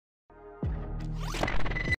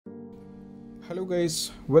Hello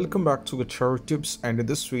guys, welcome back to the Chart Tips, and in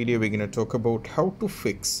this video we're going to talk about how to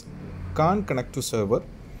fix can't connect to server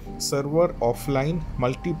offline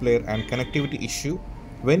multiplayer and connectivity issue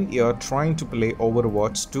when you're trying to play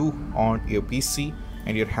Overwatch 2 on your PC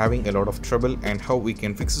and you're having a lot of trouble, and how we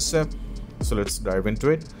can fix this up. So let's dive into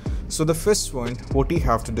it. So the first one, what you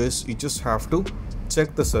have to do is you just have to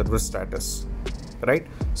check the server status. Right,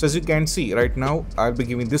 so as you can see right now, I'll be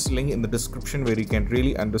giving this link in the description where you can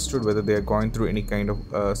really understand whether they are going through any kind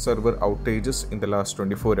of server outages in the last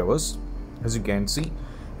 24 hours, as you can see.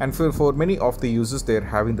 And for many of the users, they are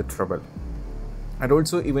having the trouble. And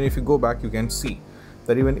also, even if you go back, you can see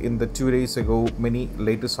that even in the 2 days ago, many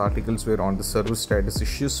latest articles were on the server status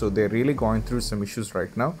issues. So they're really going through some issues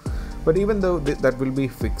right now, but even though that will be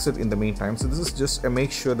fixed in the meantime. So this is just a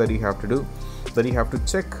make sure that you have to do, that you have to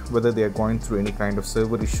check whether they are going through any kind of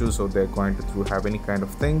server issues or they're going to have any kind of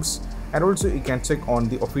things. And also you can check on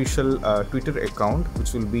the official Twitter account,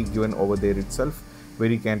 which will be given over there itself, where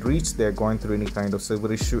you can reach they're going through any kind of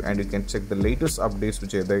server issue, and you can check the latest updates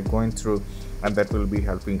which they're going through, and that will be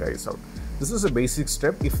helping guys out. This is a basic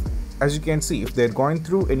step. If, as you can see, if they're going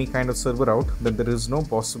through any kind of server out, then there is no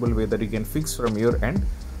possible way that you can fix from your end.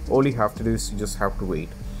 All you have to do is you just have to wait.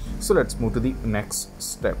 So let's move to the next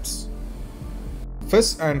steps.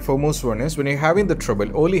 First and foremost one is, when you're having the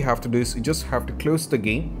trouble, all you have to do is you just have to close the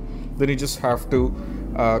game. Then you just have to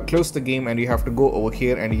close the game, and you have to go over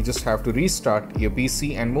here and you just have to restart your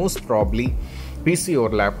PC, and most probably PC or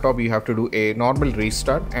laptop, you have to do a normal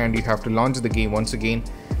restart and you have to launch the game once again.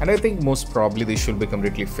 And I think most probably they should be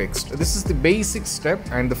completely fixed. This is the basic step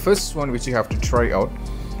and the first one which you have to try out.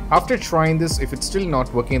 After trying this, if it's still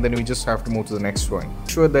not working, then we just have to move to the next one.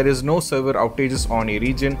 Sure, there is no server outages on a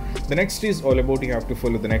region. The next is all about you have to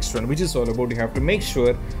follow the next one, which is all about you have to make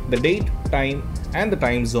sure the date, time and the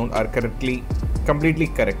time zone are completely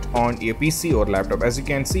correct on your PC or laptop. As you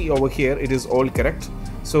can see over here, it is all correct.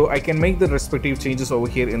 So I can make the respective changes over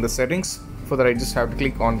here in the settings. For that, I just have to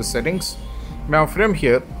click on the settings. Now from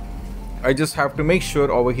here, I just have to make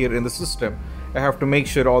sure over here in the system, I have to make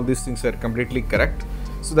sure all these things are completely correct.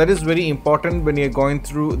 So that is very important when you're going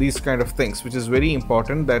through these kind of things, which is very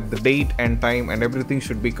important that the date and time and everything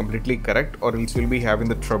should be completely correct, or else you'll be having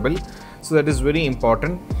the trouble. So that is very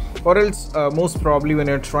important. Or else most probably when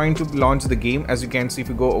you're trying to launch the game, as you can see, if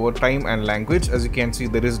you go over time and language, as you can see,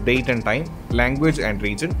 there is date and time, language and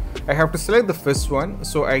region. I have to select the first one,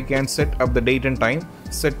 so I can set up the date and time,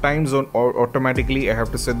 set time zone, or automatically I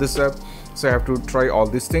have to set this up. So I have to try all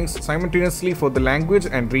these things simultaneously. For the language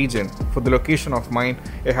and region, for the location of mine,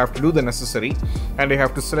 I have to do the necessary, and I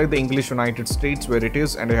have to select the English United States where it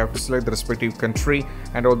is, and I have to select the respective country,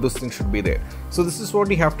 and all those things should be there. So this is what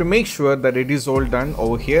you have to make sure that it is all done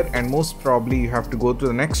over here, and most probably you have to go to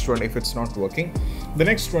the next one if it's not working. The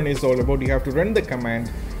next one is all about you have to run the command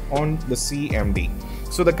on the CMD.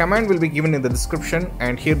 So the command will be given in the description,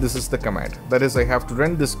 and here this is the command. That is, I have to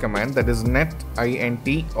run this command, that is net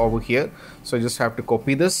int over here. So I just have to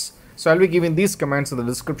copy this. So I'll be giving these commands in the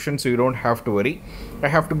description, so you don't have to worry. I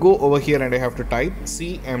have to go over here and I have to type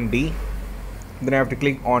CMD. Then I have to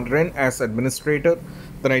click on run as administrator.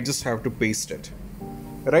 Then I just have to paste it.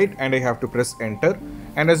 Right, and I have to press enter.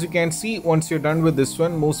 And as you can see, once you're done with this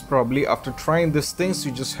one, most probably after trying these things,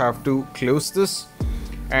 you just have to close this.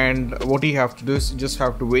 And what you have to do is you just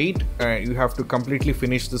have to wait. You have to completely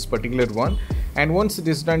finish this particular one, and once it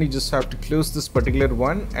is done, you just have to close this particular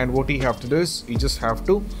one. And what you have to do is you just have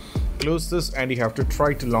to close this, and you have to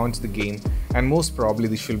try to launch the game, and most probably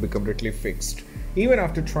this should be completely fixed. Even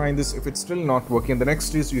after trying this, if it's still not working, the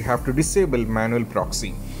next is you have to disable manual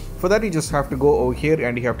proxy. For that, you just have to go over here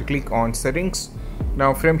and you have to click on settings.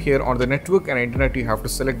 Now from here on the network and internet, you have to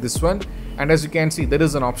select this one, and as you can see, there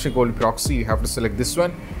is an option called proxy. You have to select this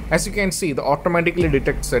one. As you can see, the automatically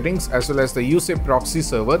detect settings as well as the use a proxy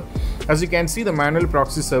server. As you can see, the manual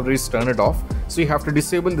proxy server is turned off, so you have to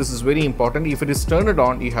disable. This is very important. If it is turned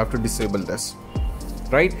on, you have to disable this.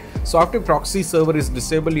 Right, so after proxy server is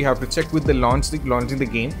disabled, you have to check with the launching the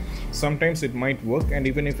game. Sometimes it might work, and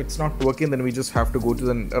even if it's not working, then we just have to go to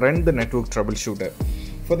run the network troubleshooter.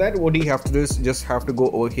 For that, what you have to do is you just have to go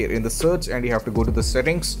over here in the search, and you have to go to the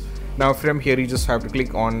settings. Now from here, you just have to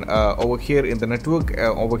click on over here in the network,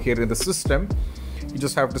 over here in the system. You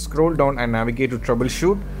just have to scroll down and navigate to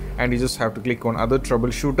troubleshoot, and you just have to click on other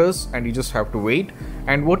troubleshooters, and you just have to wait.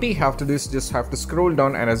 And what you have to do is just have to scroll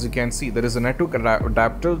down, and as you can see, there is a network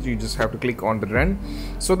adapter. You just have to click on the run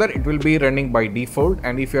so that it will be running by default.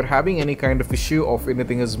 And if you're having any kind of issue of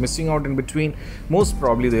anything is missing out in between, most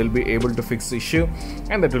probably they'll be able to fix the issue,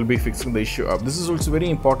 and that will be fixing the issue up. This is also very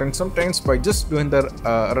important. Sometimes by just doing the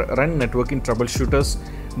run networking troubleshooters,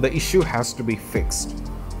 the issue has to be fixed,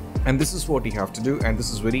 and this is what you have to do, and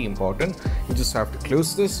this is very important. You just have to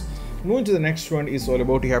close this. Moving to the next one is all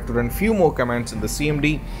about you have to run few more commands in the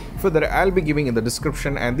CMD. For that, I'll be giving in the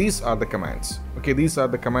description, and these are the commands. Okay, these are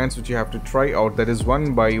the commands which you have to try out. That is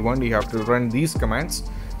one by one you have to run these commands.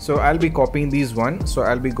 So I'll be copying these one. So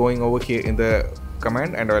I'll be going over here in the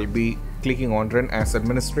command, and I'll be clicking on run as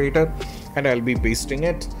administrator, and I'll be pasting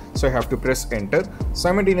it. So I have to press enter.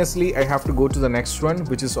 Simultaneously, I have to go to the next one,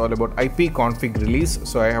 which is all about IP config release.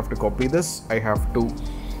 So I have to copy this, I have to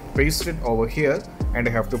paste it over here, and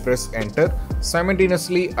I have to press enter.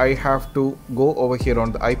 Simultaneously, I have to go over here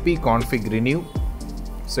on the IP config renew.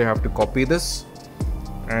 So I have to copy this,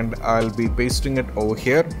 and I'll be pasting it over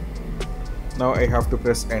here. Now I have to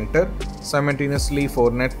press enter. Simultaneously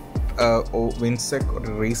for net winsec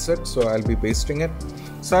reset, so I'll be pasting it.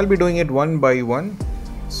 So I'll be doing it one by one.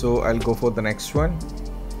 So I'll go for the next one.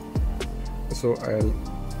 So I'll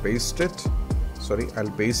paste it.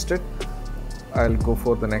 I'll paste it. I'll go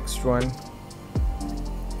for the next one.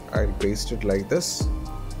 I'll paste it like this.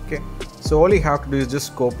 Okay, so all you have to do is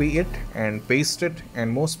just copy it and paste it,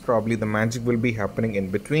 and most probably the magic will be happening in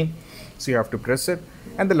between. So you have to press it.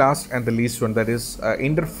 And the last and the least one, that is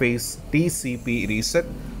interface TCP reset.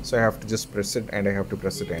 So I have to just press it, and I have to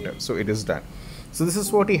press it enter. So it is done. So this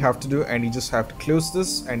is what you have to do, and you just have to close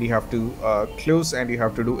this, and you have to close, and you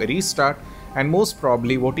have to do a restart. And most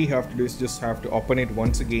probably what you have to do is just have to open it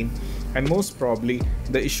once again, and most probably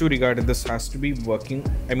the issue regarding this has to be working.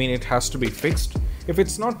 I mean, it has to be fixed. If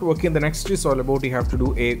it's not working, the next is all about you have to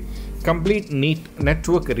do a complete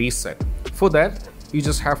network reset. For that, you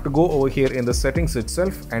just have to go over here in the settings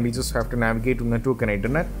itself, and you just have to navigate to network and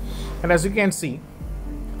internet. And as you can see,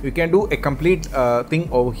 you can do a complete thing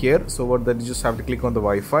over here. So what that, you just have to click on the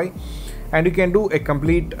Wi-Fi, and you can do a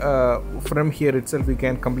complete from here itself you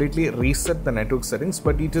can completely reset the network settings.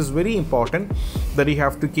 But it is very important that you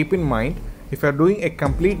have to keep in mind, if you are doing a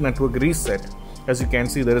complete network reset, as you can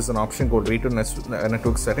see there is an option called return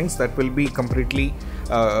network settings that will be completely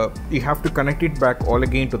you have to connect it back all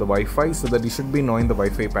again to the Wi-Fi, so that you should be knowing the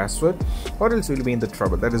Wi-Fi password, or else you will be in the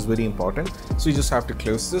trouble. That is very important. So you just have to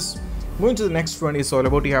close this. Moving to the next one is all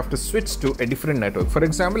about you have to switch to a different network. For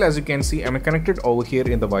example, as you can see, I'm connected over here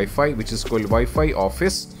in the Wi-Fi, which is called Wi-Fi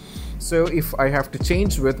office. So if I have to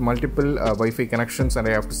change with multiple Wi-Fi connections, and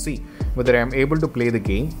I have to see whether I am able to play the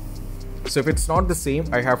game. So if it's not the same,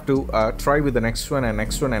 I have to try with the next one,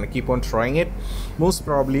 and keep on trying it. Most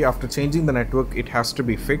probably after changing the network, it has to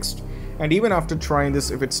be fixed. And even after trying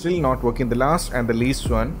this, if it's still not working, the last and the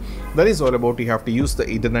least one, that is all about you have to use the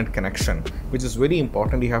Ethernet connection, which is very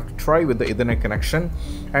important. You have to try with the Ethernet connection,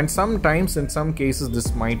 and sometimes in some cases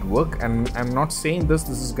this might work, and I'm not saying this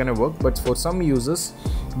is gonna work, but for some users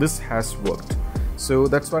this has worked. So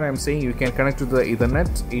that's what I'm saying. You can connect to the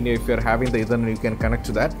Ethernet. If you're having the Ethernet, you can connect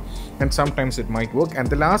to that, and sometimes it might work. And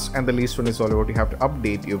the last and the least one is all about you have to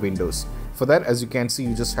update your Windows. For that, as you can see,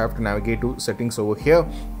 you just have to navigate to settings over here.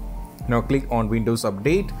 Now click on Windows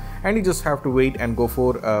Update, and you just have to wait and go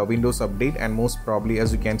for Windows Update. And most probably,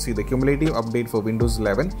 as you can see, the cumulative update for Windows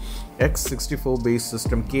 11 x64 based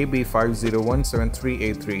system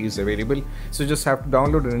KB5017383 is available. So you just have to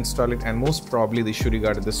download and install it, and most probably the issue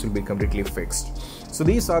regarding this will be completely fixed. So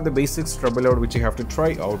these are the basics trouble out which you have to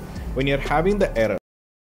try out when you're having the error.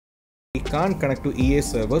 You can't connect to EA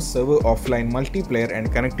server offline multiplayer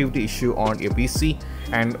and connectivity issue on your PC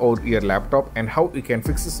and or your laptop, and how you can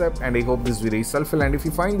fix this up. And I hope this video is helpful, and if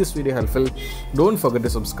you find this video helpful, don't forget to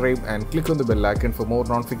subscribe and click on the bell icon for more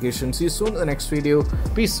notifications. See you soon in the next video.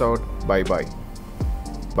 Peace out. Bye bye.